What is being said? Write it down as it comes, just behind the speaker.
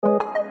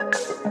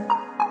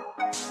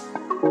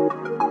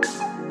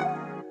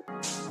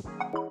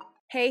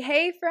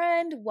Hey,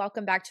 friend.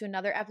 Welcome back to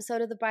another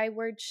episode of the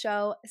Byword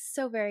Show.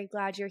 So very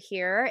glad you're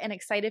here and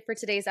excited for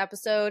today's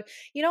episode.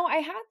 I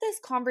had this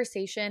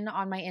conversation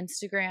on my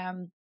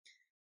Instagram,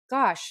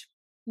 gosh,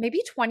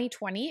 maybe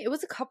 2020. It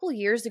was a couple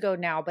years ago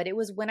now, but it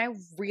was when I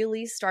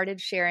really started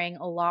sharing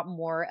a lot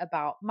more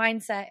about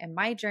mindset and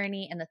my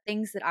journey and the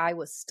things that I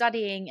was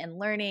studying and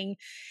learning.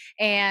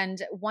 And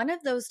one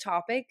of those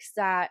topics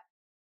that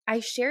I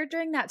shared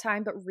during that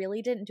time, but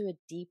really didn't do a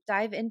deep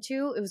dive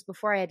into, it was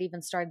before I had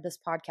even started this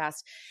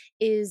podcast,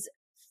 is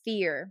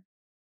fear.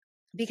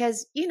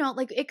 Because,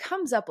 like it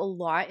comes up a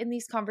lot in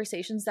these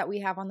conversations that we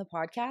have on the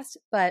podcast,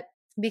 but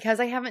because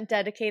I haven't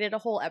dedicated a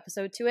whole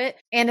episode to it,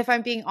 and if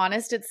I'm being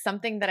honest, it's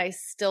something that I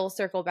still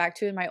circle back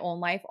to in my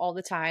own life all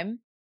the time.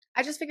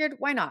 I just figured,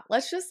 why not?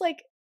 Let's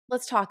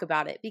talk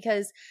about it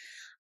because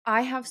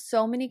I have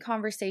so many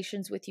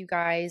conversations with you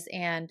guys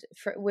and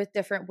with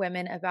different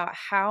women about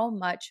how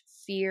much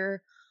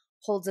fear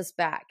holds us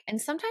back. And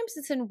sometimes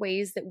it's in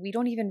ways that we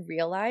don't even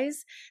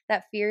realize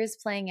that fear is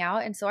playing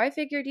out. And so I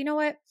figured, you know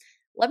what?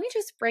 Let me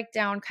just break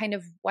down kind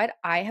of what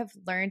I have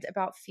learned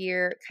about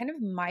fear, kind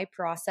of my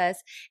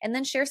process, and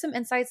then share some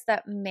insights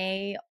that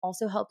may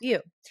also help you.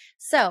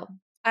 So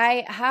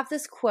I have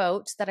this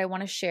quote that I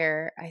want to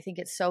share. I think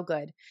it's so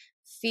good.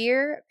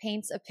 Fear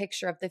paints a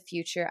picture of the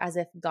future as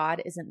if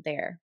God isn't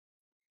there.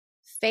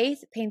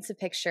 Faith paints a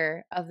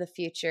picture of the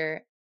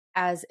future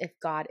as if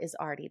God is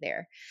already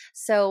there.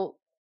 So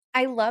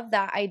I love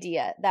that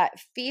idea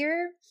that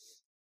fear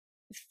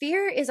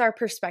is our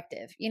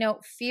perspective.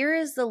 Fear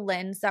is the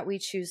lens that we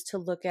choose to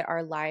look at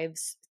our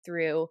lives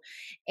through,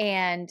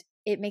 and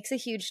it makes a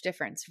huge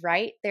difference,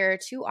 right? There are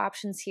two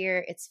options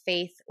here. It's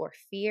faith or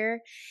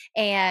fear.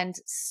 And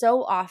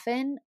so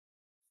often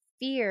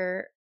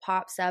fear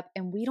pops up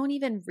and we don't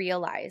even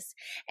realize.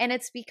 And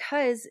it's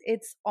because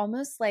it's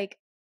almost like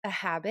a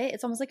habit.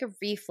 It's almost like a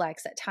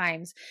reflex at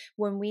times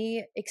when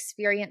we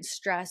experience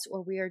stress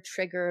or we are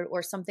triggered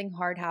or something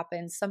hard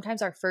happens.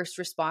 Sometimes our first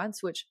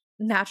response, which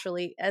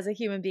naturally as a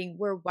human being,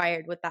 we're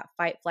wired with that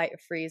fight, flight, or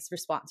freeze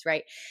response,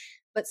 right?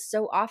 But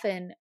so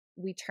often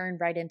we turn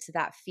right into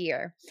that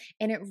fear.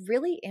 And it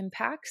really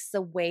impacts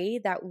the way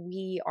that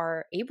we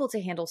are able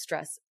to handle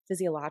stress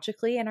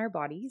physiologically in our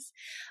bodies.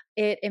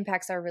 It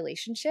impacts our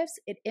relationships.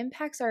 It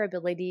impacts our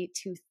ability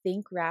to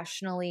think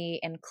rationally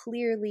and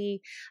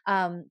clearly,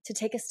 to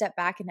take a step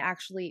back and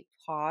actually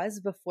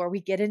pause before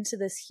we get into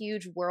this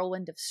huge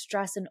whirlwind of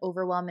stress and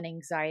overwhelm and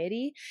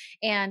anxiety.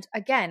 And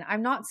again,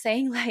 I'm not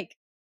saying like,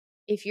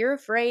 if you're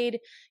afraid,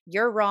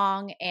 you're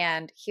wrong,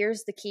 and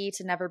here's the key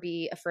to never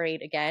be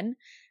afraid again.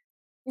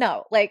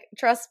 No, like,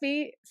 trust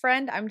me,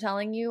 friend, I'm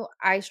telling you,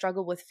 I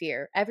struggle with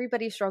fear.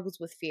 Everybody struggles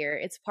with fear.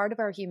 It's part of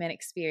our human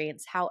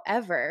experience.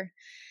 However,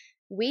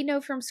 we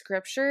know from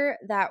scripture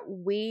that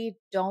we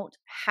don't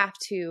have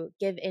to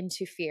give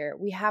into fear.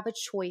 We have a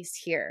choice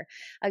here.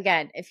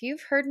 Again, if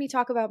you've heard me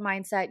talk about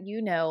mindset,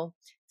 you know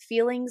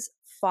feelings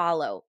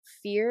follow.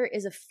 Fear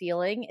is a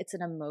feeling, it's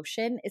an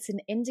emotion, it's an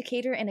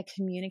indicator and a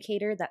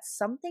communicator that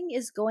something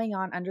is going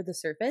on under the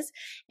surface.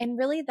 And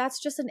really,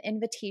 that's just an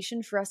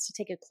invitation for us to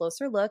take a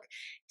closer look,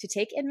 to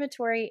take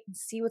inventory and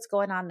see what's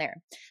going on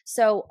there.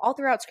 So, all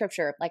throughout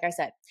scripture, like I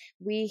said,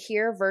 we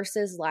hear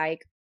verses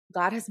like,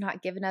 God has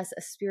not given us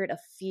a spirit of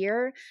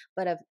fear,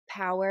 but of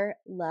power,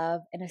 love,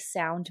 and a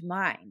sound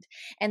mind.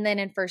 And then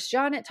in First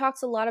John, it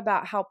talks a lot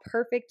about how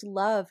perfect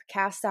love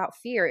casts out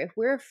fear. If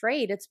we're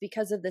afraid, it's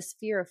because of this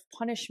fear of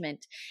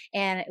punishment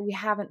and we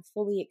haven't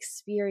fully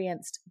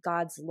experienced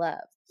God's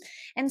love.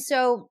 And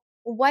so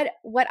what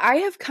I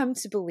have come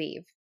to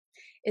believe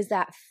is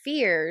that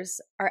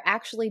fears are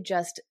actually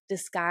just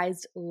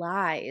disguised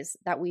lies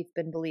that we've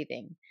been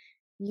believing.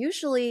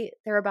 Usually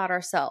they're about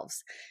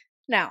ourselves.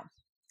 Now,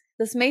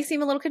 this may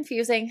seem a little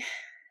confusing.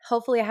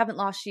 Hopefully, I haven't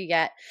lost you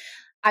yet.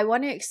 I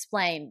want to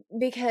explain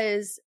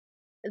because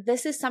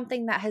this is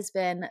something that has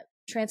been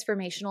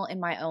transformational in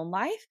my own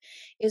life,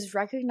 is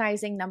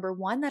recognizing, number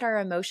one, that our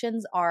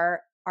emotions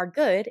are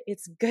good.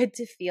 It's good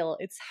to feel.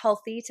 It's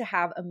healthy to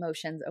have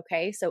emotions,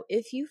 okay? So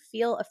if you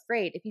feel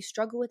afraid, if you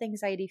struggle with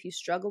anxiety, if you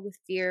struggle with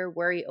fear,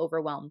 worry,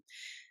 overwhelm,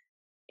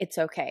 it's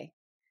okay.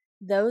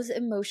 Those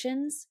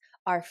emotions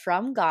are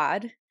from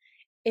God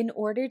in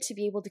order to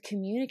be able to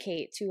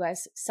communicate to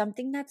us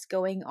something that's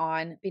going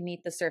on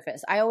beneath the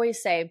surface. I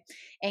always say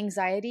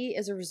anxiety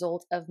is a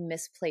result of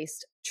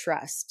misplaced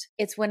trust.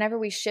 It's whenever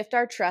we shift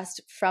our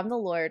trust from the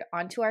Lord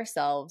onto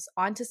ourselves,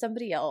 onto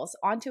somebody else,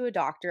 onto a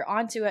doctor,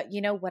 onto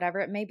whatever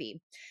it may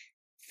be.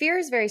 Fear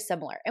is very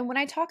similar. And when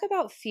I talk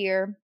about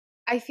fear,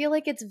 I feel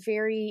like it's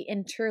very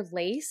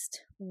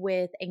interlaced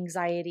with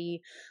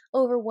anxiety,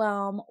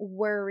 overwhelm,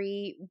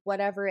 worry,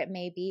 whatever it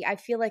may be. I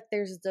feel like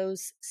there's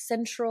those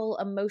central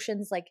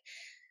emotions,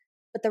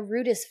 but the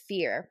root is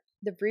fear.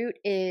 The root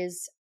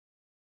is,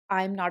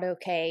 I'm not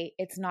okay.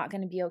 It's not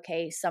going to be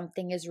okay.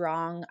 Something is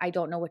wrong. I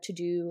don't know what to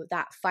do.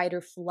 That fight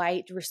or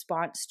flight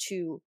response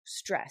to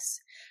stress.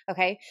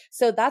 Okay.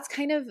 So that's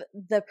kind of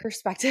the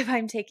perspective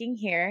I'm taking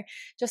here,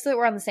 just so that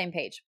we're on the same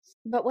page.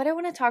 But what I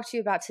want to talk to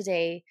you about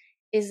today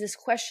is this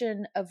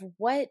question of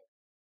what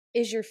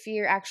is your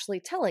fear actually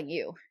telling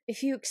you?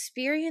 If you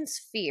experience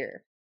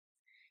fear,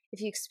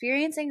 if you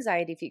experience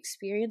anxiety, if you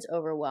experience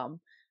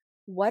overwhelm,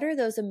 what are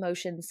those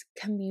emotions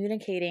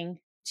communicating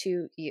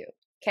to you?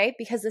 Okay,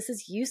 because this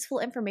is useful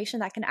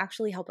information that can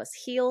actually help us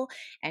heal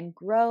and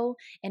grow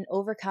and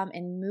overcome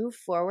and move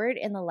forward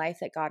in the life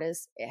that God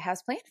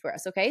has planned for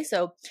us. Okay,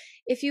 so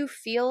if you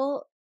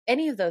feel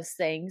any of those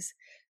things,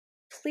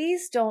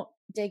 please don't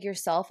dig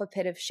yourself a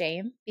pit of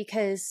shame,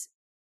 because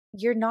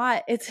you're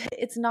not,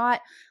 it's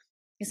not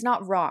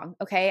wrong.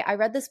 Okay. I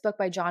read this book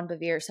by John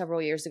Bevere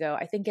several years ago.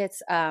 I think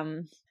it's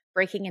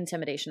Breaking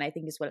Intimidation, I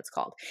think is what it's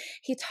called.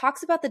 He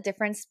talks about the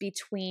difference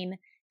between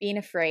being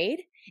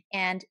afraid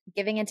and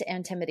giving into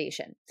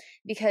intimidation,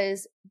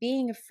 because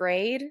being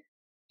afraid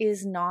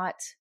is not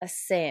a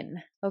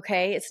sin.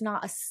 Okay. It's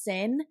not a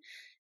sin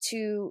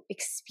to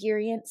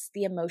experience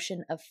the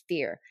emotion of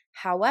fear.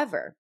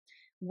 However,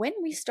 when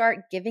we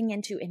start giving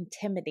into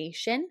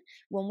intimidation,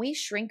 when we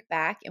shrink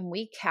back and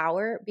we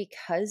cower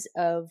because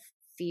of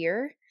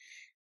fear,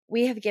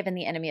 we have given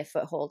the enemy a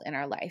foothold in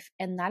our life.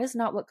 And that is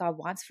not what God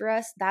wants for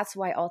us. That's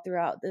why all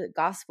throughout the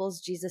Gospels,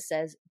 Jesus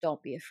says,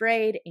 don't be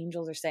afraid.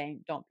 Angels are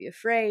saying, don't be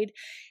afraid.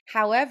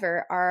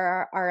 However,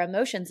 our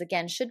emotions,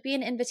 again, should be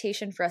an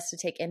invitation for us to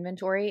take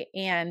inventory.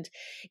 And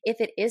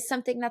if it is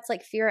something that's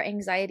like fear or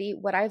anxiety,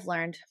 what I've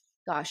learned,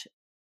 gosh,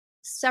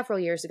 several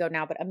years ago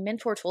now, but a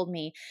mentor told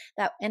me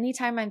that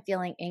anytime I'm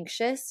feeling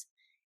anxious,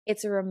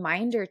 it's a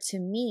reminder to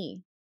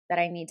me that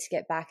I need to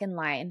get back in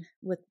line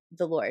with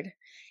the Lord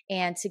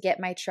and to get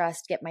my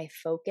trust, get my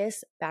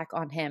focus back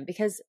on Him.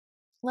 Because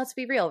let's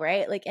be real,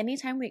 right? Like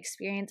anytime we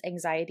experience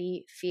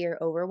anxiety, fear,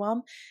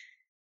 overwhelm,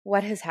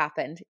 what has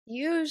happened?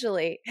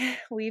 Usually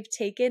we've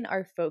taken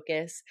our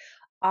focus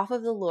off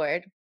of the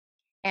Lord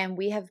and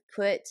we have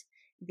put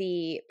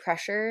the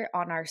pressure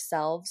on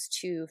ourselves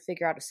to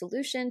figure out a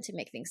solution, to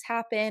make things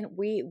happen.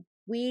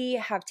 We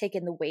have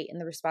taken the weight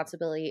and the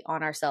responsibility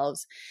on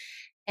ourselves.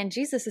 And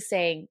Jesus is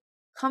saying,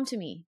 come to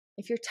me.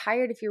 If you're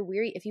tired, if you're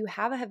weary, if you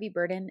have a heavy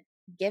burden,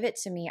 give it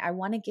to me. I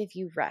want to give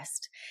you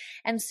rest.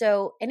 And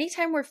so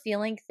anytime we're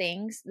feeling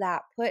things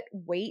that put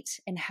weight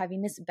and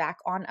heaviness back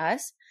on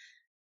us,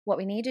 what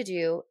we need to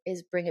do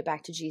is bring it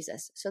back to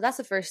Jesus. So that's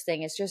the first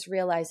thing, is just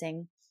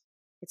realizing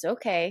it's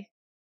okay,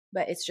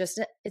 but it's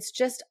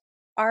just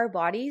our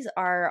bodies,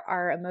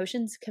 our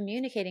emotions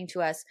communicating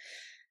to us,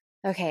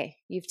 okay,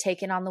 you've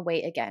taken on the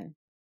weight again.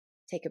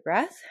 Take a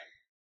breath,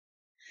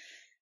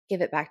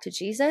 give it back to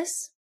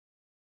Jesus,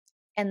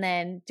 and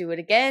then do it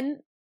again.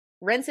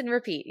 Rinse and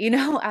repeat,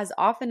 as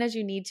often as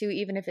you need to,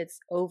 even if it's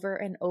over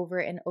and over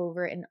and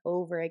over and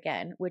over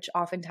again, which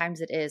oftentimes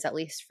it is, at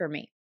least for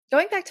me.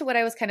 Going back to what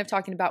I was kind of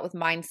talking about with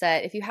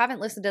mindset, if you haven't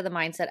listened to the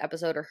mindset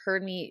episode or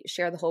heard me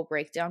share the whole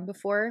breakdown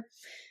before,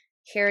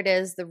 here it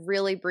is, the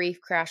really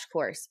brief crash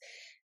course.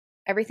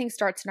 Everything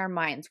starts in our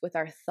minds with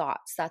our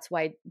thoughts. That's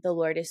why the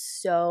Lord is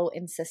so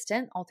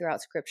insistent all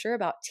throughout Scripture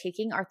about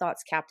taking our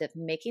thoughts captive,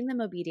 making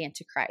them obedient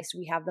to Christ.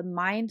 We have the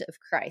mind of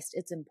Christ.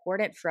 It's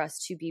important for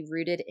us to be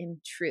rooted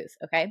in truth,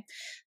 okay?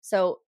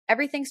 So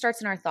everything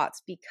starts in our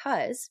thoughts,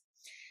 because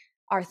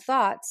our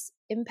thoughts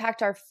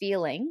impact our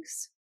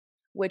feelings,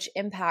 which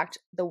impact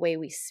the way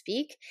we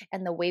speak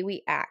and the way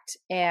we act.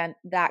 And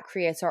that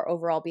creates our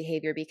overall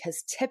behavior,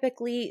 because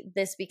typically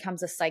this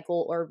becomes a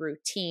cycle or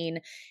routine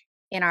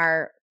in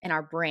our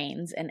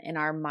brains and in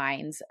our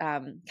minds,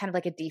 kind of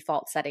like a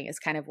default setting is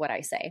kind of what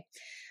I say.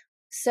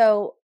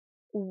 So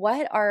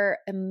what our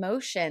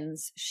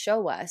emotions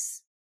show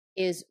us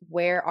is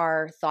where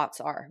our thoughts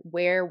are,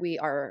 where we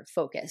are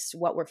focused,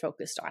 what we're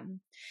focused on.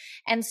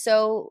 And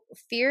so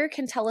fear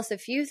can tell us a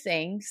few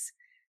things.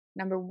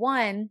 Number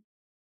one,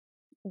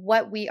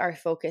 what we are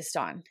focused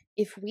on.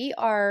 If we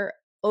are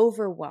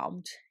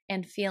overwhelmed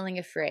and feeling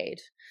afraid,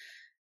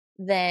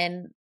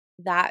 then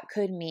that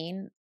could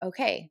mean,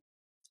 okay,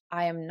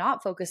 I am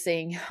not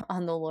focusing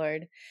on the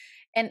Lord.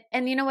 And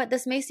you know what?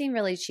 This may seem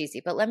really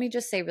cheesy, but let me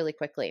just say really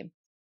quickly,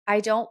 I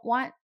don't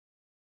want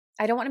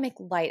to make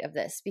light of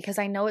this, because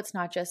I know it's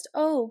not just,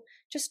 oh,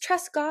 just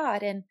trust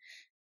God and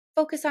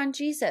focus on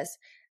Jesus.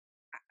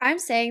 I'm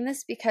saying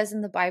this because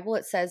in the Bible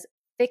it says,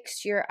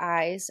 fix your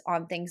eyes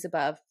on things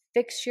above.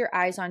 Fix your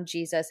eyes on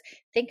Jesus.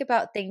 Think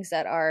about things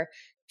that are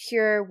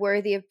pure,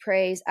 worthy of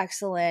praise,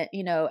 excellent,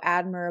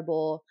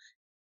 admirable.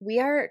 We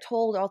are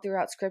told all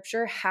throughout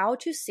Scripture how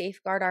to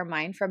safeguard our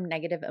mind from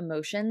negative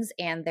emotions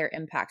and their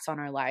impacts on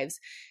our lives.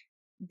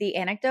 The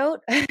antidote,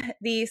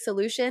 the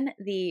solution,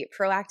 the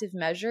proactive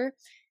measure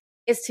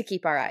is to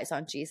keep our eyes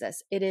on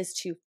Jesus. It is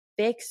to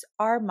fix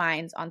our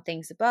minds on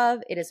things above.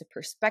 It is a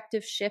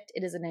perspective shift.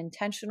 It is an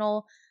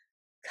intentional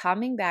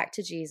coming back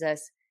to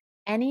Jesus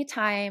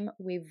anytime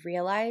we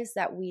realize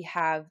that we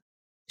have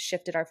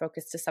shifted our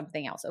focus to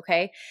something else.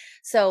 Okay.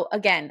 So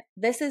again,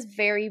 this is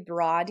very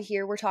broad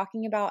here we're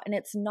talking about, and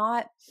it's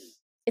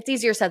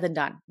easier said than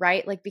done,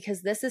 right? Like,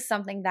 because this is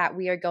something that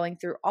we are going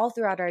through all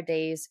throughout our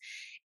days.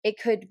 It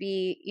could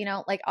be,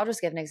 like, I'll just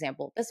give an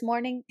example. This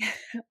morning,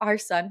 our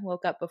son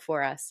woke up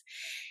before us.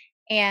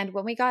 And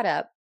when we got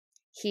up,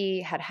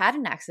 he had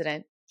an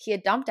accident. He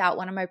had dumped out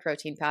one of my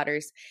protein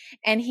powders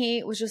and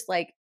he was just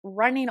like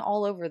running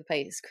all over the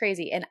place,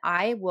 crazy. And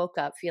I woke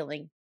up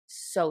feeling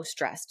so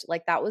stressed.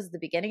 Like that was the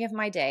beginning of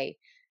my day.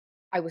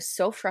 I was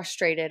so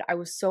frustrated. I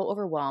was so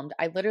overwhelmed.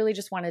 I literally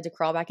just wanted to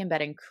crawl back in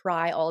bed and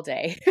cry all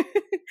day.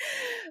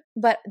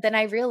 But then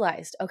I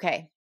realized,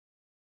 okay,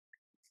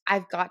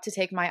 I've got to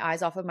take my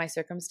eyes off of my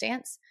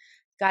circumstance.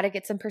 Got to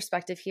get some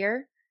perspective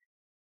here.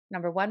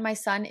 Number one, my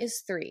son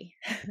is 3.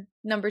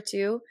 Number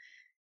two,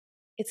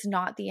 it's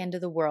not the end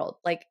of the world.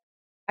 Like,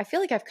 I feel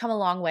like I've come a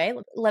long way.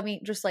 Let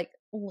me just like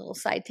a little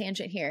side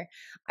tangent here.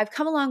 I've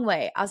come a long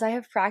way as I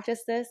have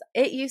practiced this.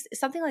 It used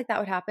something like that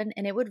would happen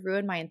and it would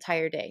ruin my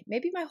entire day,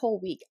 maybe my whole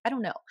week. I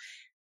don't know.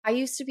 I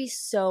used to be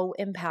so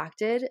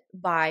impacted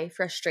by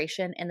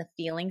frustration and the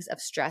feelings of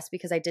stress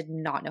because I did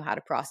not know how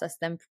to process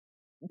them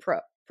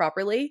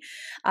properly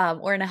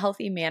or in a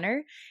healthy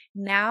manner.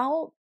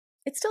 Now,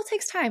 it still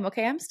takes time.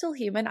 Okay. I'm still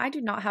human. I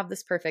do not have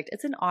this perfect.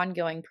 It's an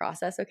ongoing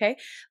process. Okay.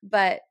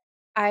 But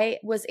I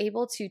was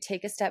able to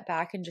take a step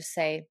back and just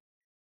say,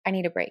 I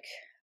need a break.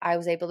 I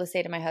was able to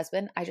say to my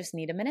husband, I just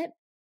need a minute.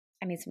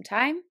 I need some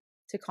time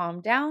to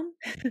calm down.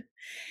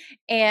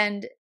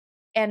 and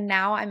and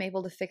now I'm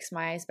able to fix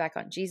my eyes back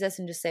on Jesus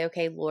and just say,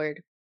 okay,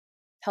 Lord,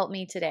 help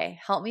me today.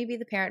 Help me be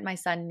the parent my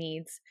son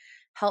needs.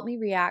 Help me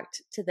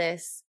react to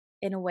this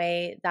in a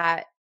way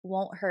that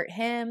won't hurt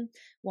him,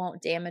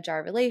 won't damage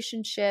our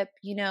relationship,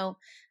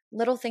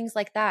 little things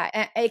like that.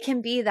 And it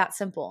can be that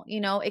simple.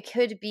 It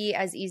could be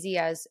as easy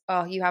as,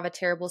 oh, you have a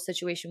terrible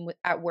situation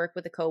at work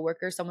with a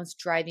coworker, someone's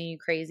driving you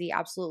crazy.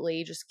 Absolutely.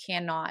 You just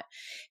cannot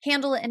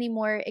handle it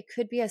anymore. It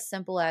could be as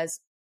simple as,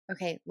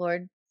 okay,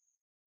 Lord,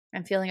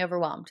 I'm feeling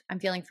overwhelmed. I'm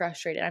feeling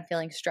frustrated. I'm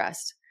feeling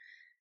stressed.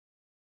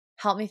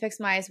 Help me fix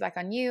my eyes back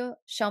on you.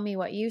 Show me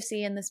what you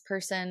see in this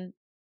person.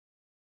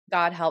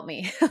 God help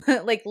me.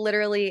 Like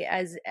literally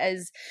as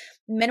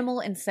minimal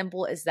and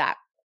simple as that.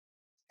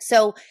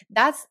 So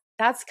that's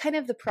kind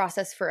of the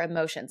process for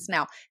emotions.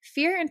 Now,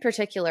 fear in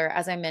particular,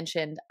 as I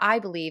mentioned, I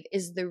believe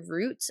is the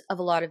root of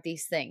a lot of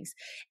these things.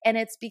 And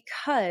it's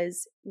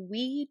because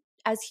we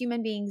as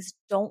human beings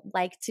don't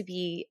like to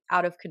be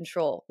out of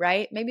control,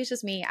 right? Maybe it's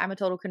just me. I'm a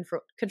total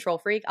control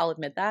freak. I'll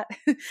admit that.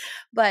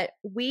 But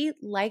we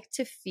like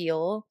to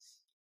feel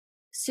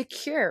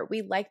secure.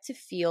 We like to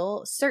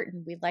feel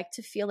certain. We like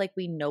to feel like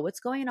we know what's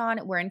going on.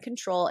 We're in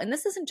control. And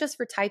this isn't just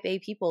for type A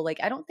people. Like,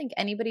 I don't think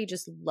anybody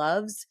just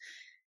loves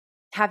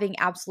having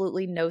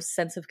absolutely no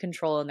sense of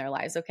control in their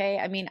lives. Okay.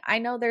 I mean, I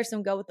know there's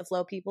some go with the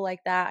flow people like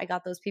that. I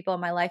got those people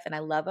in my life and I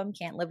love them.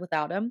 Can't live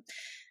without them.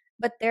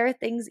 But there are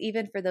things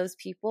even for those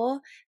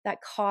people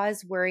that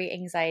cause worry,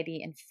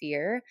 anxiety, and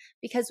fear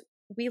because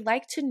we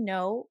like to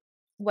know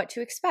what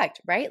to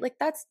expect, right? Like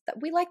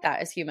we like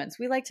that as humans.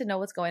 We like to know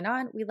what's going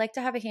on. We like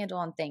to have a handle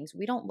on things.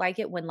 We don't like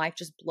it when life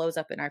just blows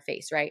up in our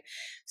face, right?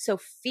 So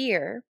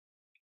fear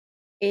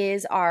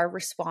is our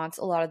response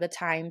a lot of the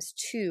times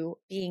to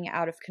being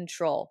out of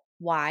control.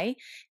 Why?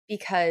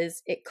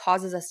 Because it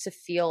causes us to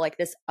feel like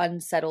this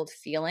unsettled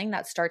feeling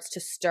that starts to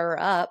stir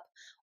up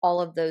all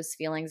of those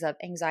feelings of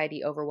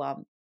anxiety,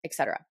 overwhelm,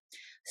 etc.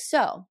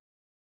 So,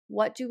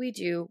 what do we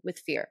do with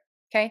fear?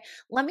 Okay,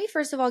 let me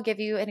first of all give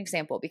you an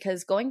example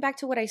because going back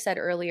to what I said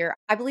earlier,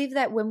 I believe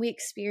that when we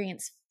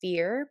experience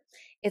fear,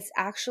 it's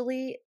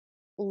actually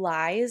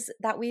lies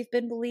that we've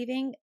been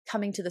believing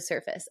coming to the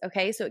surface.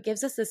 Okay, so it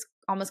gives us this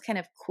almost kind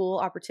of cool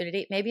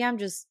opportunity. Maybe I'm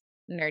just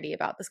nerdy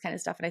about this kind of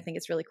stuff and I think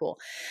it's really cool,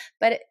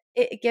 but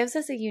it gives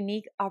us a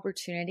unique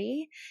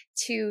opportunity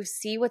to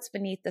see what's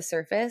beneath the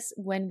surface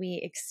when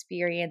we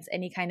experience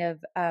any kind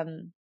of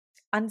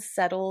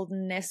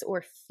unsettledness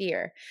or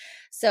fear.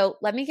 So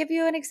let me give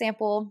you an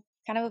example,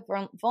 kind of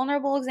a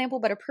vulnerable example,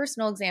 but a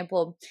personal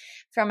example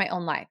from my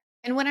own life.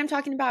 And when I'm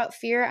talking about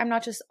fear, I'm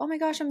not just, oh my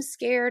gosh, I'm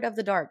scared of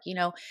the dark.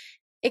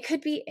 It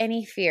could be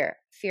any fear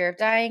of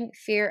dying,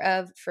 fear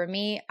of, for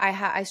me,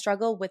 I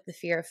struggle with the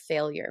fear of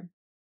failure.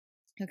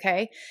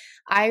 Okay.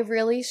 I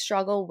really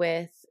struggle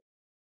with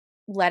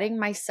letting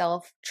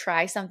myself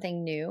try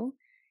something new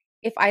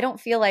if I don't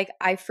feel like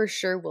I for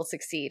sure will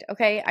succeed.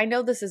 Okay. I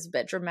know this is a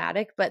bit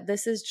dramatic, but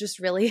this is just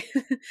really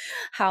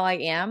how I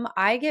am.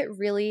 I get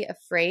really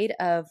afraid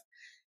of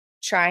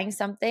trying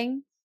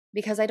something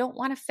because I don't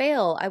want to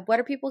fail. What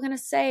are people going to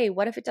say?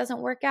 What if it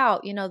doesn't work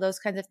out? Those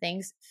kinds of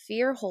things.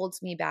 Fear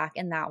holds me back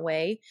in that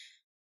way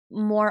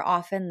more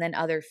often than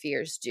other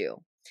fears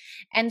do.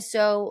 And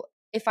so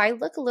if I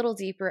look a little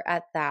deeper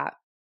at that,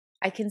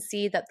 I can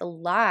see that the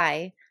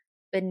lie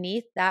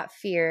beneath that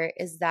fear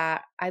is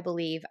that I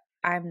believe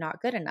I'm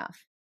not good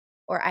enough.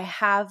 Or I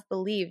have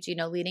believed,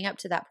 leading up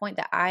to that point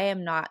that I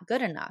am not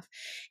good enough.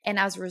 And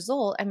as a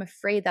result, I'm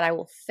afraid that I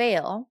will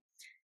fail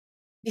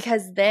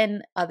because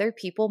then other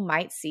people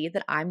might see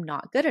that I'm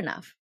not good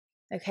enough.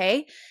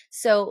 Okay.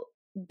 So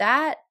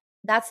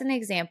that's an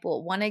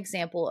example, one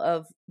example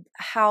of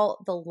how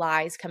the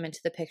lies come into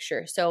the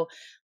picture. So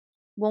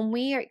when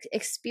we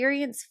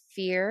experience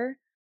fear,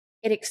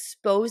 it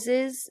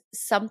exposes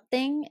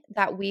something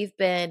that we've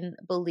been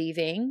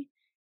believing.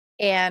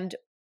 And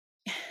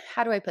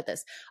how do I put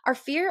this? Our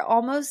fear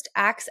almost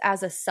acts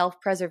as a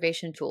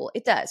self-preservation tool.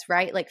 It does,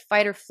 right? Like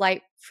fight or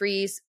flight,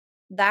 freeze.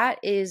 That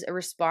is a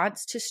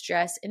response to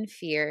stress and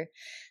fear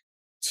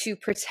to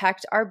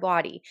protect our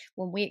body.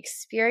 When we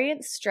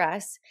experience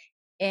stress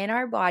in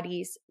our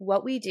bodies,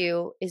 what we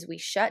do is we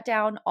shut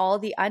down all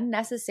the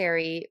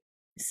unnecessary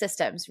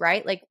systems,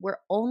 right? Like we're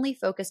only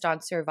focused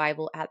on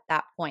survival at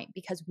that point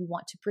because we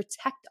want to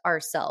protect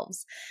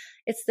ourselves.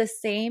 It's the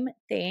same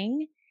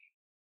thing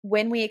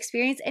when we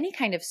experience any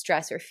kind of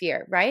stress or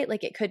fear, right?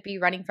 Like it could be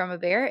running from a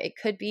bear, it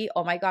could be,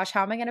 oh my gosh,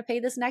 how am I going to pay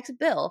this next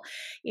bill?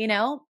 You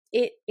know,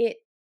 it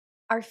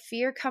our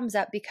fear comes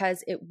up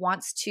because it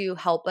wants to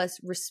help us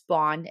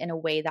respond in a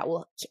way that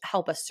will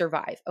help us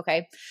survive,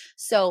 okay?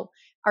 So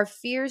our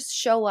fears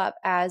show up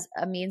as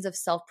a means of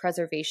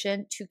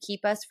self-preservation to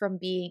keep us from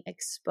being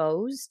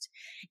exposed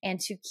and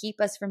to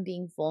keep us from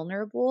being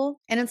vulnerable.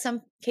 And in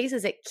some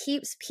cases, it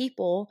keeps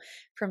people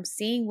from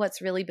seeing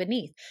what's really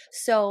beneath.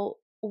 So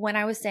when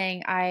I was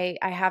saying I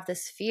have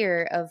this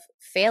fear of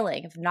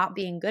failing, of not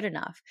being good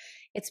enough,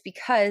 it's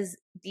because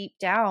deep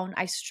down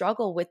I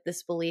struggle with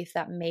this belief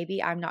that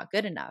maybe I'm not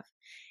good enough.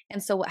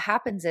 And so what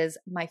happens is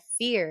my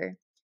fear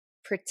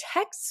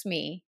protects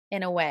me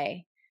in a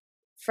way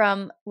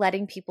from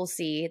letting people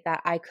see that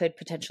I could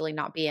potentially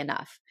not be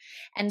enough.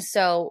 And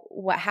so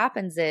what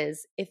happens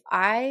is if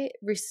I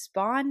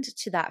respond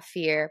to that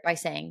fear by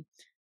saying,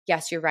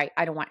 yes, you're right,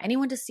 I don't want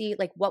anyone to see,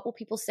 like, what will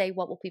people say?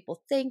 What will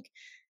people think?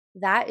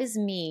 That is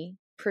me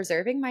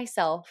preserving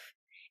myself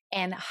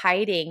and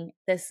hiding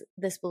this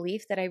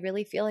belief that I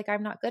really feel like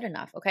I'm not good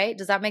enough. Okay?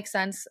 Does that make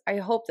sense? I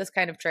hope this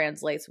kind of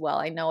translates well.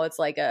 I know it's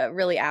like a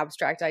really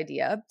abstract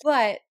idea,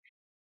 but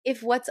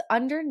if what's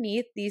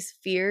underneath these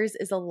fears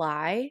is a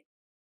lie,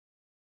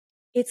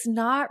 it's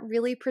not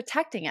really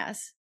protecting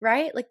us,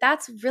 right? Like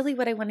that's really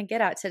what I want to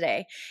get at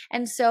today.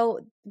 And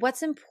so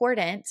what's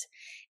important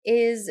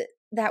is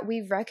that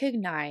we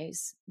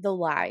recognize the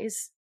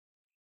lies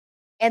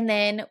and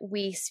then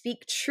we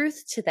speak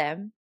truth to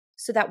them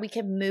so that we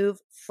can move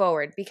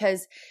forward,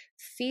 because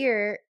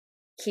fear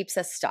keeps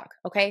us stuck.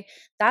 Okay.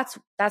 That's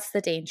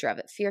the danger of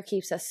it. Fear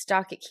keeps us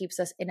stuck. It keeps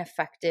us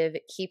ineffective.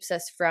 It keeps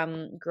us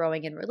from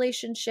growing in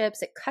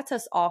relationships. It cuts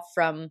us off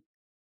from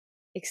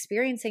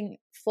experiencing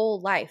full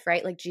life,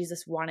 right? Like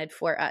Jesus wanted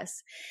for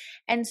us.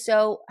 And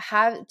so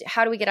how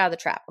do we get out of the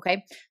trap?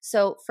 Okay.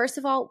 So first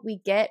of all,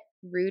 we get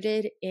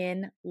rooted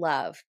in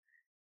love.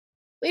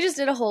 We just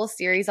did a whole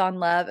series on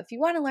love. If you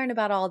want to learn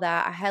about all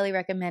that, I highly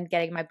recommend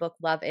getting my book,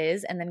 Love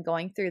Is, and then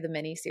going through the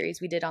mini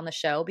series we did on the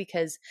show,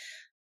 because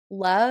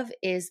love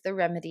is the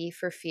remedy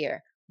for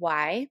fear.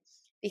 Why?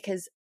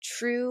 Because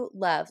true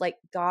love, like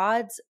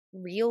God's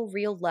real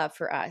love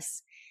for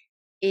us,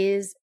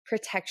 is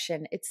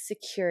protection, it's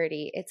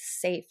security, it's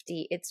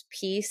safety, it's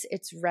peace,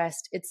 it's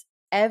rest, it's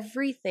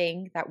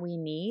everything that we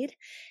need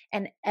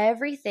and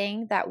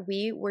everything that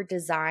we were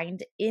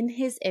designed in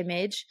His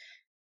image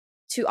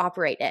to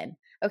operate in.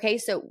 Okay,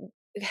 so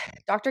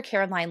Dr.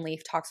 Caroline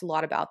Leaf talks a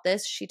lot about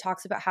this. She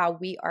talks about how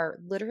we are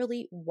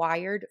literally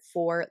wired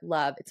for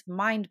love. It's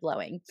mind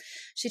blowing.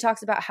 She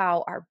talks about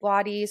how our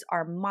bodies,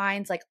 our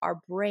minds, like our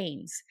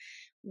brains,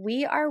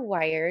 we are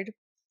wired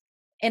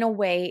in a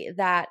way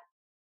that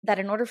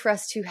in order for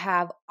us to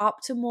have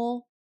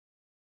optimal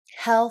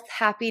health,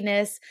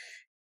 happiness,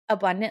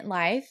 abundant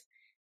life,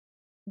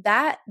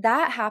 that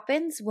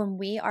happens when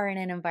we are in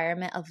an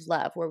environment of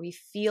love where we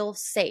feel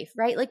safe,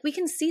 right? Like we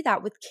can see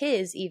that with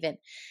kids even.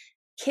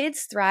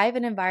 Kids thrive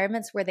in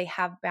environments where they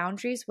have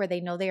boundaries, where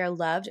they know they are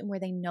loved and where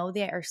they know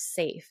they are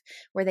safe,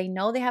 where they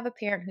know they have a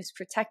parent who's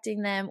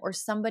protecting them or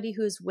somebody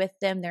who's with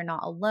them. They're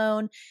not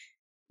alone.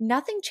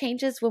 Nothing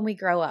changes when we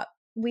grow up.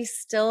 We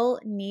still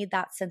need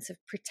that sense of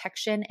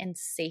protection and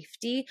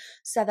safety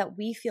so that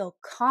we feel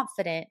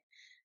confident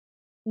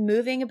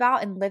moving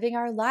about and living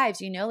our lives,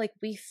 like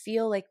we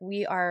feel like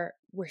we're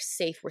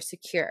safe, we're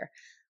secure.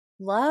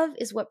 Love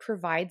is what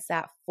provides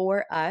that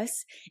for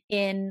us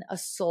in a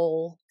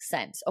soul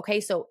sense.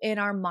 Okay? So in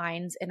our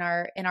minds, in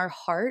our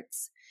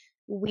hearts,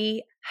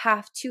 we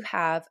have to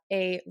have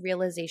a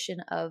realization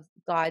of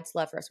God's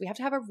love for us. We have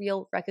to have a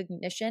real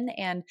recognition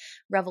and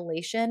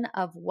revelation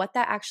of what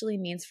that actually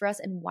means for us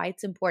and why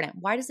it's important.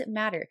 Why does it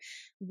matter?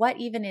 What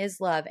even is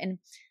love? And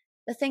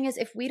the thing is,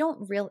 if we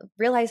don't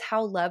realize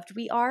how loved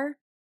we are,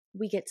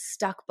 we get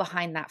stuck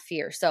behind that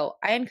fear. So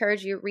I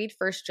encourage you, read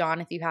First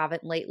John if you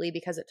haven't lately,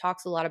 because it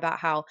talks a lot about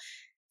how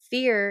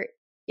fear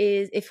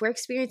is, if we're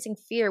experiencing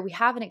fear, we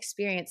haven't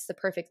experienced the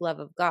perfect love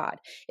of God.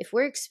 If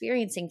we're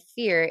experiencing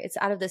fear, it's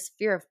out of this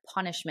fear of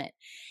punishment.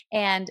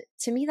 And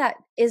to me, that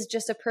is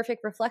just a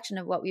perfect reflection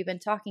of what we've been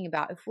talking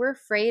about. If we're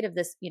afraid of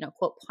this,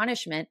 quote,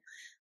 punishment,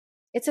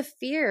 it's a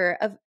fear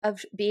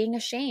of being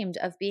ashamed,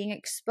 of being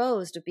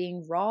exposed, of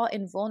being raw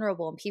and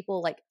vulnerable, and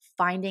people like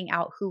finding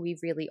out who we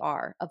really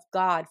are, of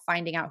God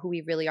finding out who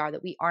we really are,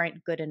 that we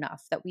aren't good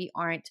enough, that we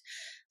aren't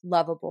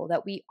lovable,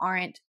 that we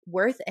aren't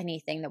worth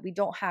anything, that we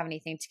don't have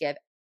anything to give.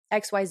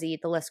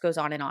 XYZ, the list goes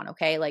on and on,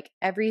 okay? Like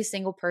every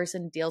single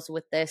person deals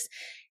with this.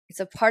 It's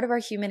a part of our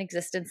human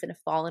existence in a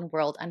fallen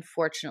world,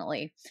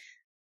 unfortunately.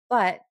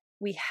 But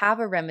we have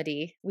a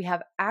remedy. We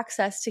have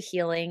access to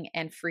healing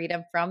and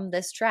freedom from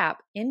this trap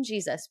in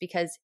Jesus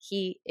because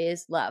he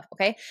is love.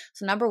 Okay.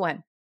 So, number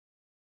one,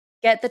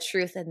 get the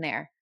truth in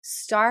there.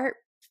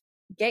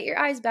 Get your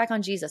eyes back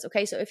on Jesus.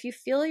 Okay. So, if you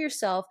feel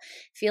yourself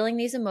feeling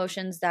these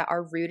emotions that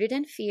are rooted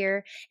in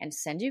fear and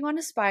send you on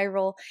a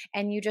spiral,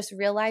 and you just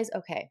realize,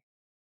 okay,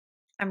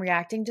 I'm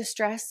reacting to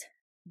stress.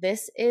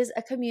 This is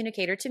a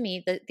communicator to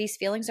me that these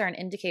feelings are an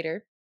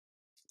indicator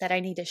that I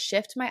need to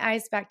shift my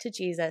eyes back to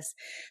Jesus,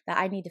 that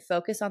I need to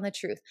focus on the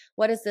truth.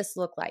 What does this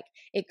look like?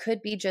 It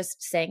could be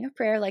just saying a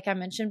prayer, like I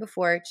mentioned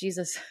before.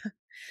 Jesus,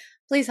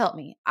 please help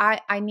me.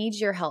 I need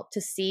your help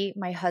to see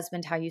my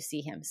husband how you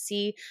see him,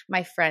 see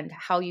my friend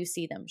how you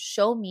see them.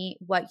 Show me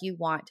what you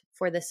want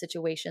for this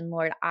situation,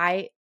 Lord.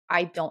 I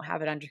don't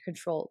have it under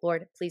control.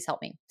 Lord, please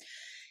help me.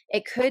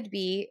 It could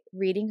be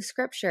reading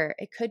scripture.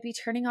 It could be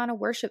turning on a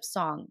worship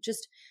song,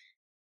 just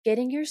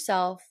getting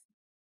yourself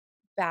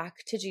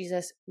back to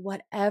Jesus,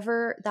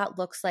 whatever that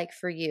looks like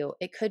for you.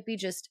 It could be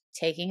just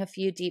taking a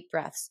few deep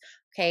breaths.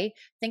 Okay.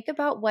 Think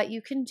about what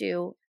you can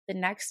do the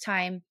next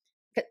time,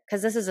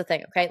 because this is the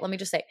thing. Okay. Let me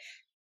just say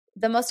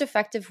the most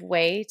effective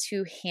way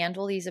to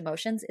handle these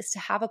emotions is to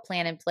have a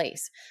plan in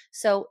place.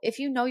 So if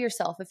you know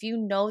yourself, if you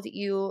know that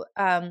you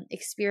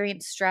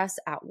experience stress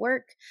at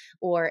work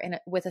or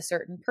with a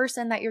certain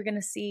person that you're going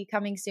to see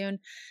coming soon,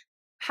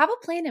 have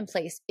a plan in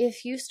place.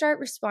 If you start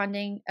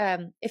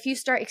if you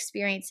start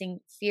experiencing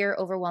fear,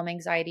 overwhelm,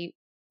 anxiety,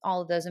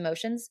 all of those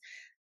emotions,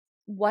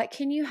 what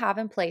can you have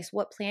in place?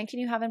 What plan can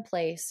you have in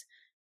place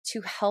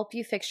to help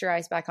you fix your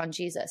eyes back on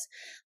Jesus?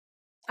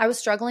 I was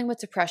struggling with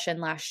depression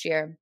last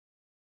year,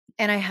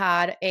 and I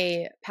had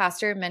a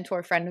pastor,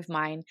 mentor, friend of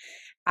mine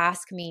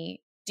ask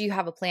me, do you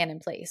have a plan in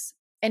place?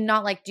 And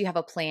not like, do you have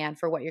a plan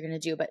for what you're going to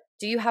do, but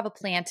do you have a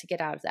plan to get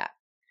out of that?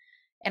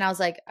 And I was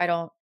like, I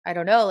don't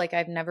know. Like,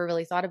 I've never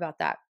really thought about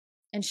that.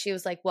 And she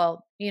was like,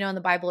 well, in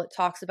the Bible, it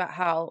talks about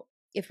how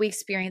if we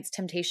experience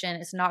temptation,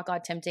 it's not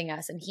God tempting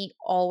us, and he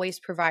always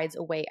provides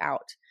a way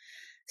out.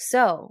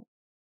 So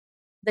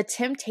the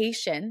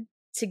temptation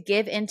to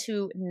give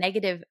into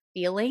negative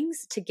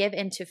feelings, to give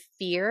into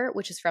fear,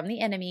 which is from the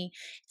enemy,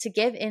 to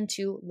give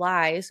into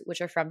lies, which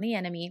are from the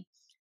enemy,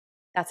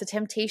 that's a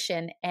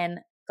temptation. And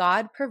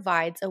God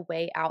provides a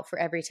way out for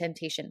every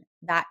temptation.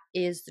 That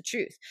is the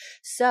truth.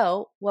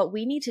 So what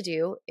we need to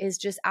do is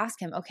just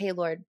ask him, okay,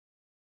 Lord,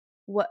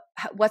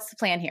 what's the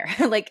plan here?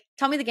 Like,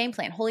 tell me the game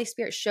plan. Holy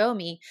Spirit, show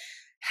me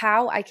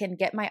how I can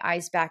get my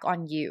eyes back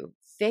on you.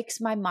 Fix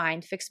my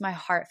mind, fix my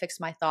heart, fix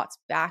my thoughts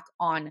back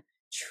on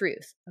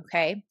truth.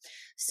 Okay.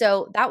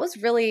 So that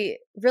was really,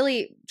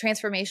 really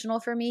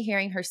transformational for me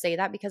hearing her say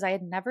that, because I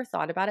had never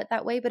thought about it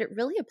that way, but it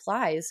really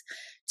applies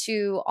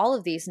to all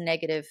of these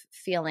negative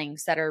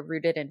feelings that are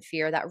rooted in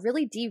fear that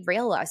really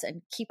derail us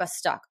and keep us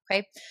stuck.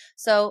 Okay.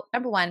 So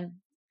number one,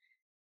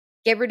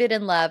 get rooted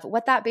in love.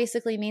 What that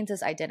basically means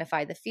is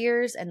identify the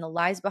fears and the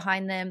lies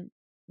behind them,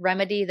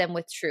 remedy them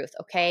with truth.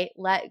 Okay.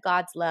 Let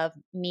God's love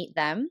meet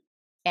them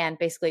and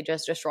basically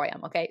just destroy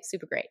them. Okay.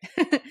 Super great.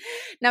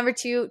 Number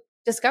two,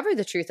 discover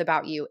the truth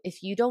about you.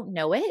 If you don't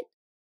know it,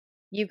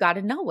 you've got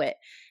to know it.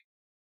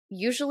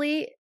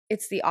 Usually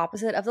it's the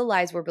opposite of the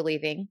lies we're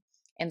believing,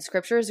 and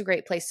scripture is a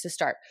great place to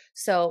start.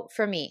 So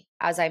for me,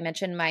 as I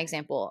mentioned in my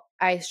example,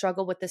 I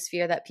struggle with this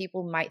fear that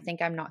people might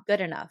think I'm not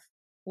good enough.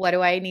 What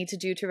do I need to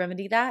do to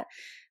remedy that?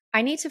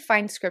 I need to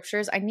find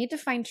scriptures. I need to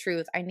find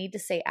truth. I need to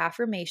say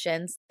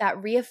affirmations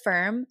that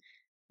reaffirm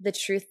the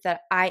truth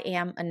that I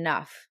am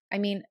enough. I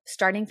mean,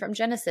 starting from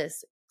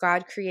Genesis,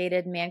 God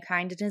created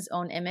mankind in his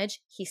own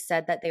image. He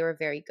said that they were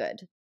very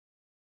good.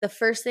 The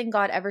first thing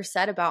God ever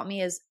said about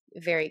me is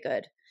very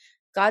good.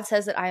 God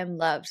says that I am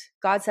loved.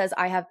 God says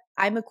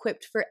I'm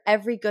equipped for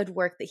every good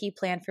work that he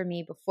planned for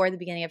me before the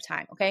beginning of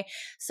time. Okay.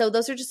 So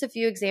those are just a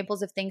few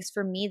examples of things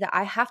for me that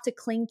I have to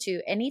cling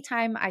to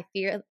anytime I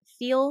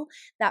feel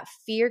that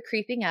fear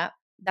creeping up.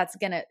 That's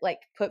going to like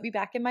put me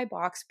back in my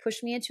box,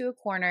 push me into a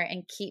corner,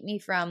 and keep me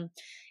from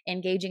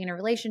engaging in a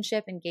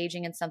relationship,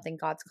 engaging in something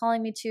God's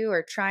calling me to,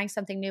 or trying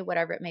something new,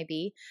 whatever it may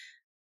be.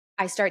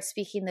 I start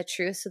speaking the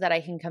truth so that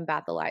I can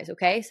combat the lies.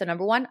 Okay. So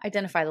number one,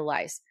 identify the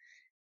lies.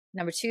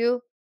 Number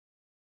two,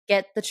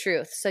 get the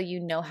truth so you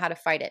know how to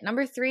fight it.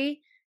 Number three,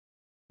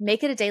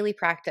 make it a daily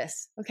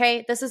practice.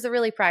 Okay. This is a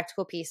really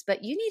practical piece,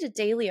 but you need to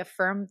daily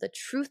affirm the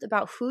truth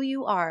about who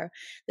you are,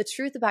 the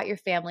truth about your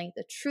family,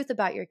 the truth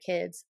about your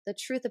kids, the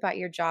truth about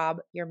your job,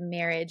 your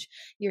marriage,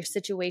 your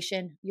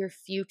situation, your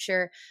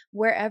future,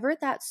 wherever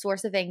that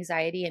source of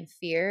anxiety and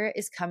fear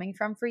is coming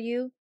from for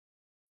you.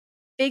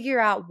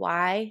 Figure out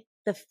why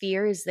the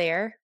fear is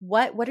there.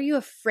 What are you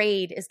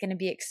afraid is going to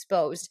be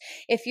exposed?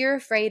 If you're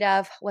afraid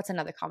of, what's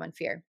another common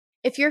fear?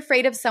 If you're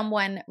afraid of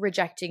someone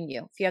rejecting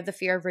you, if you have the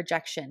fear of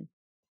rejection,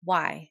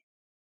 why?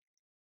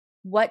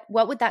 What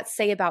would that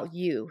say about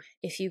you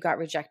if you got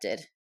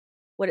rejected?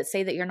 Would it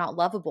say that you're not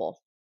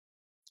lovable?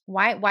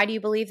 Why do you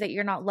believe that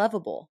you're not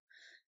lovable?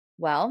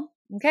 Well,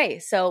 okay,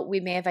 so we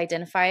may have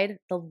identified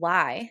the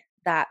lie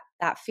that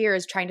fear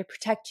is trying to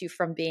protect you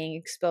from being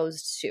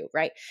exposed to,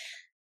 right?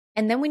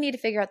 And then we need to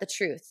figure out the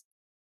truth.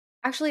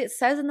 Actually, it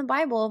says in the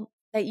Bible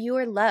that you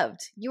are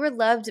loved. You were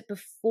loved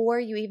before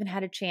you even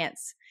had a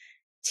chance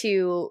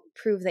to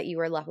prove that you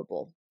are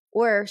lovable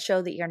or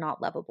show that you're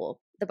not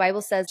lovable. The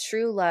Bible says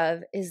true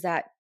love is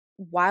that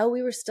while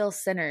we were still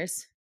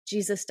sinners,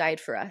 Jesus died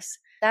for us.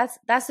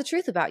 That's the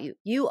truth about you.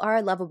 You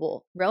are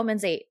lovable.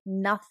 Romans 8,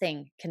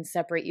 nothing can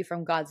separate you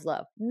from God's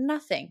love.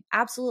 Nothing.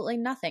 Absolutely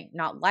nothing.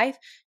 Not life,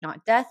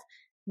 not death,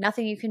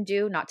 nothing you can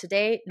do, not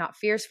today, not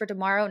fears for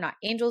tomorrow, not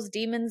angels,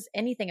 demons,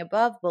 anything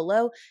above,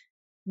 below.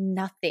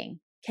 Nothing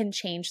can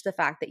change the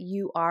fact that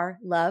you are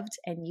loved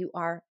and you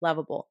are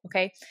lovable.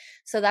 Okay.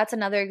 So that's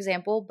another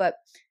example, but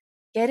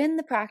get in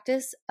the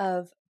practice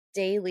of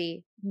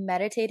daily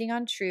meditating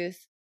on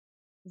truth,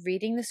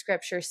 reading the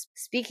scripture,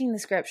 speaking the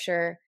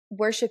scripture,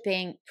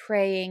 worshiping,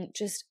 praying,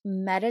 just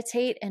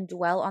meditate and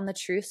dwell on the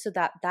truth so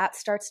that that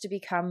starts to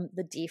become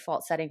the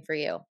default setting for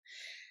you.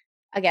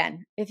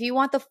 Again, if you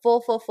want the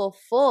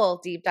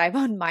full deep dive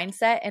on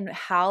mindset and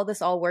how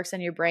this all works in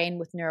your brain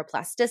with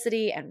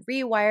neuroplasticity and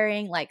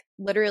rewiring, like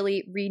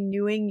literally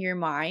renewing your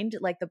mind,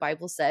 like the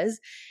Bible says,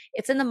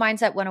 it's in the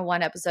Mindset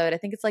 101 episode. I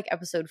think it's like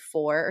episode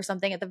 4 or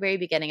something at the very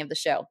beginning of the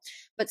show.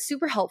 But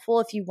super helpful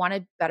if you want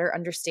a better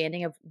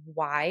understanding of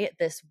why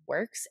this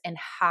works and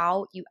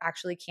how you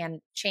actually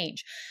can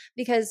change.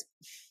 Because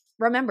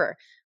remember,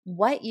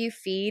 what you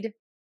feed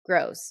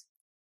grows.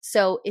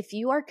 So if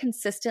you are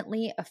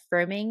consistently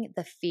affirming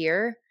the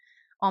fear,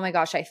 oh my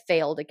gosh, I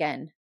failed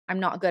again. I'm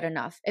not good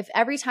enough. If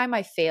every time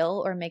I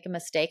fail or make a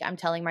mistake, I'm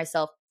telling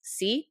myself,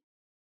 see,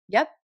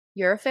 yep,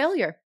 you're a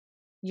failure.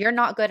 You're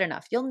not good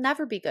enough. You'll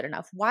never be good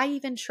enough. Why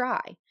even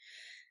try?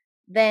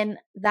 Then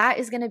that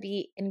is going to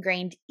be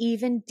ingrained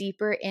even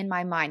deeper in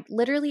my mind,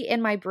 literally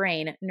in my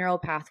brain, neural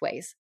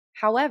pathways.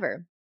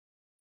 However,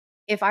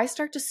 if I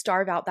start to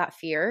starve out that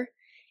fear,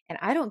 and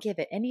I don't give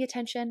it any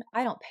attention,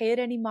 I don't pay it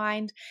any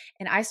mind,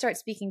 and I start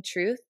speaking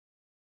truth,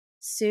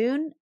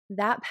 soon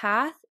that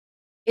path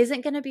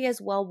isn't going to be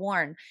as well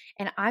worn.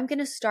 And I'm going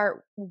to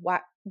start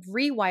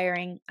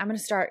rewiring. I'm going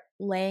to start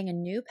laying a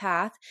new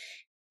path.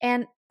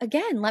 And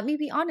again, let me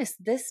be honest,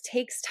 this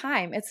takes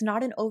time. It's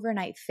not an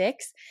overnight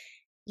fix.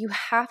 You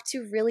have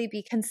to really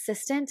be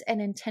consistent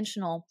and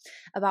intentional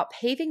about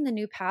paving the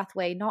new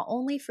pathway, not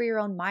only for your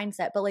own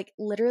mindset, but like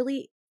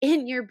literally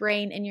in your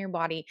brain, in your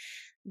body.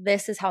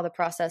 This is how the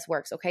process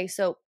works. Okay.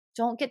 So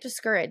don't get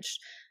discouraged.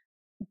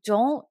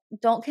 Don't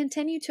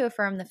continue to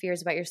affirm the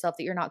fears about yourself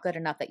that you're not good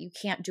enough, that you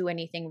can't do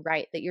anything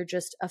right, that you're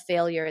just a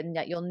failure and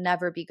that you'll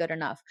never be good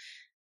enough.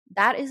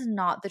 That is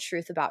not the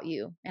truth about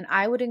you. And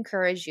I would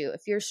encourage you,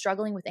 if you're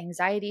struggling with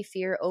anxiety,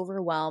 fear,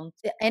 overwhelm,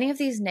 any of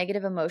these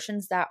negative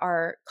emotions that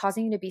are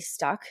causing you to be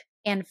stuck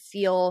and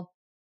feel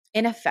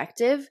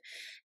ineffective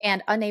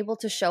and unable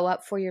to show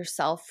up for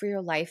yourself, for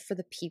your life, for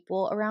the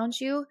people around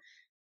you,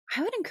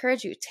 I would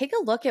encourage you, take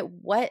a look at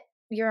what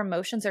your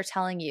emotions are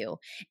telling you.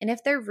 And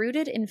if they're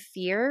rooted in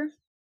fear,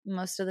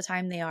 most of the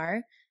time they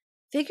are,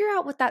 figure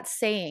out what that's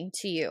saying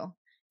to you.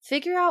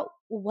 Figure out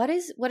what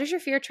is your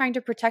fear trying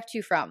to protect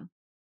you from?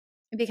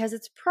 Because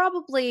it's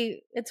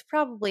probably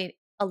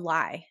a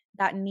lie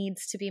that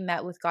needs to be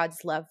met with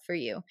God's love for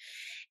you.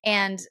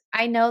 And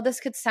I know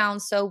this could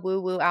sound so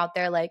woo-woo out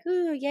there, like,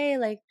 ooh, yay,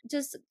 like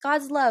just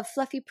God's love,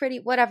 fluffy, pretty,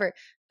 whatever.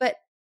 But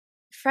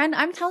friend,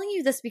 I'm telling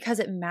you this because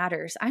it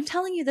matters. I'm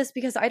telling you this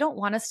because I don't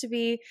want us to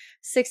be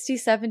 60,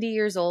 70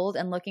 years old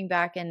and looking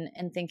back and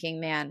thinking,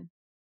 man,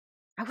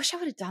 I wish I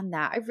would have done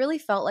that. I really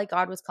felt like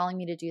God was calling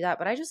me to do that,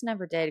 but I just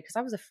never did because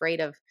I was afraid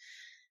of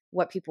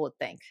what people would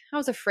think. I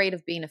was afraid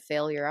of being a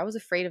failure. I was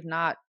afraid of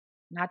not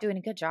doing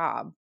a good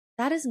job.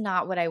 That is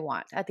not what I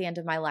want at the end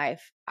of my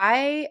life.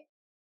 I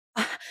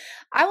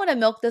want to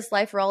milk this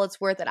life for all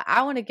it's worth, and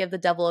I want to give the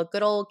devil a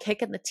good old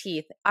kick in the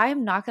teeth. I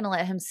am not going to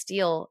let him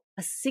steal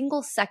a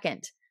single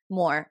second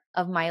more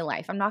of my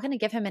life. I'm not going to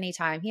give him any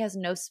time. He has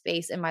no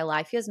space in my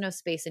life. He has no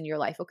space in your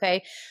life,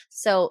 okay?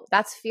 So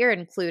that's fear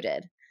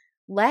included.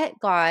 Let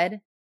God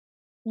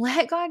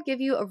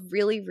give you a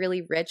really,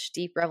 really rich,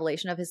 deep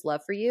revelation of his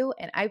love for you.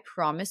 And I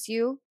promise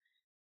you,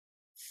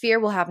 fear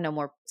will have no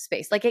more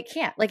space. Like it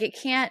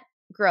can't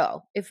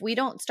grow. If we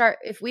don't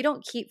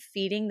keep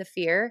feeding the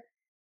fear,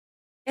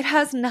 it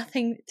has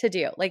nothing to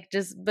do,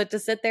 but to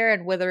sit there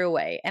and wither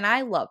away. And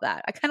I love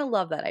that. I kind of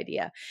love that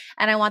idea.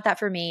 And I want that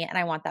for me and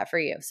I want that for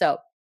you. So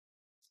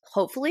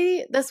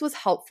hopefully this was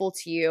helpful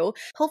to you.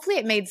 Hopefully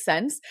it made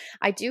sense.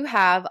 I do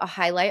have a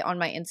highlight on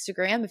my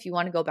Instagram. If you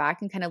want to go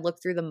back and kind of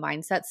look through the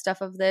mindset stuff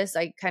of this,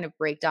 I kind of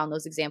break down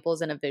those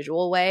examples in a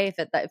visual way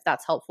if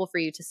that's helpful for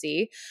you to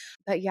see.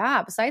 But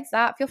yeah, besides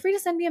that, feel free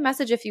to send me a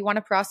message if you want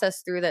to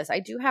process through this.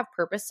 I do have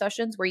purpose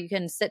sessions where you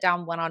can sit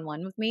down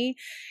one-on-one with me.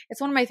 It's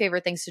one of my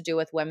favorite things to do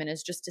with women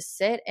is just to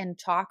sit and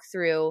talk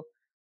through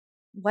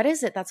what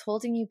is it that's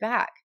holding you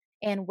back?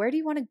 And where do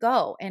you want to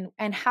go?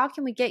 And how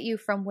can we get you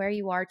from where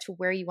you are to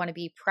where you want to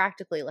be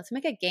practically? Let's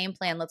make a game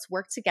plan. Let's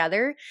work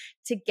together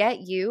to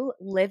get you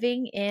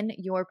living in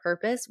your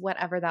purpose,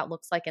 whatever that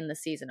looks like in the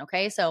season.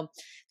 Okay. So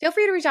feel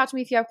free to reach out to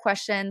me if you have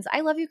questions.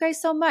 I love you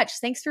guys so much.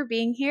 Thanks for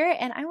being here,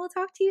 and I will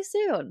talk to you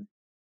soon.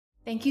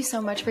 Thank you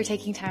so much for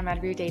taking time out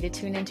of your day to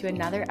tune into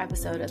another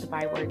episode of the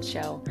Byword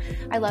Show.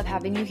 I love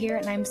having you here,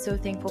 and I'm so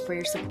thankful for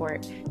your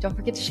support. Don't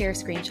forget to share a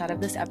screenshot of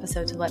this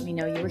episode to let me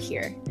know you were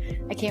here.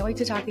 I can't wait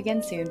to talk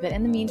again soon, but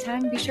in the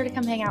meantime, be sure to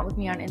come hang out with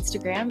me on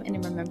Instagram,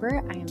 and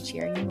remember, I am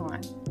cheering you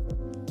on.